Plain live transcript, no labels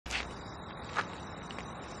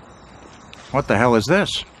What the hell is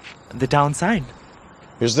this? The town sign.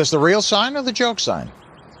 Is this the real sign or the joke sign?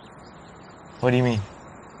 What do you mean?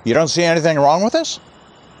 You don't see anything wrong with this?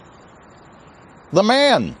 The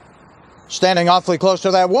man. Standing awfully close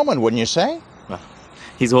to that woman, wouldn't you say? Well,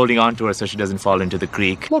 he's holding on to her so she doesn't fall into the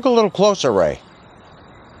creek. Look a little closer, Ray.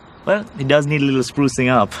 Well, it does need a little sprucing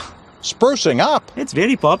up. Sprucing up? It's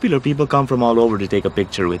very popular. People come from all over to take a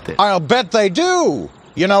picture with it. I'll bet they do.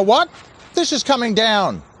 You know what? This is coming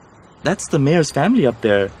down. That's the mayor's family up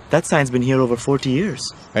there. That sign's been here over 40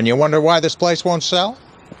 years. And you wonder why this place won't sell?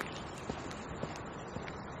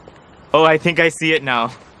 Oh, I think I see it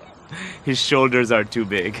now. His shoulders are too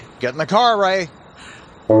big. Get in the car, Ray.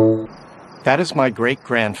 That is my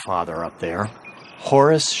great-grandfather up there,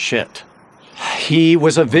 Horace Schitt. He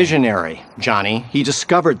was a visionary, Johnny. He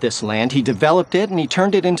discovered this land, he developed it, and he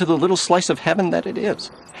turned it into the little slice of heaven that it is.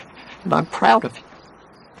 And I'm proud of him.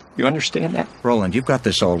 You understand that? Roland, you've got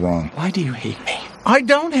this all wrong. Why do you hate me? I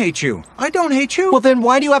don't hate you. I don't hate you. Well, then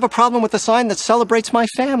why do you have a problem with the sign that celebrates my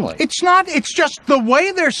family? It's not. It's just the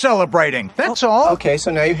way they're celebrating. That's all. Okay,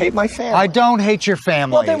 so now you hate my family. I don't hate your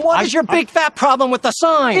family. Well, then what is your big fat problem with the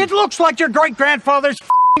sign? It looks like your great-grandfather's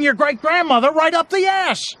f***ing your great-grandmother right up the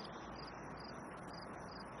ass.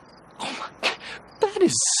 Oh my God, that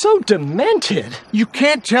is so demented. You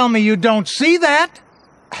can't tell me you don't see that.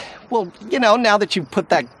 Well, you know, now that you put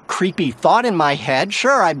that creepy thought in my head,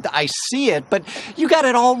 sure, I see it, but you got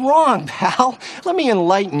it all wrong, pal. Let me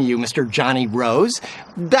enlighten you, Mr. Johnny Rose.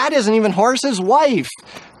 That isn't even Horace's wife.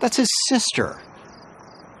 That's his sister.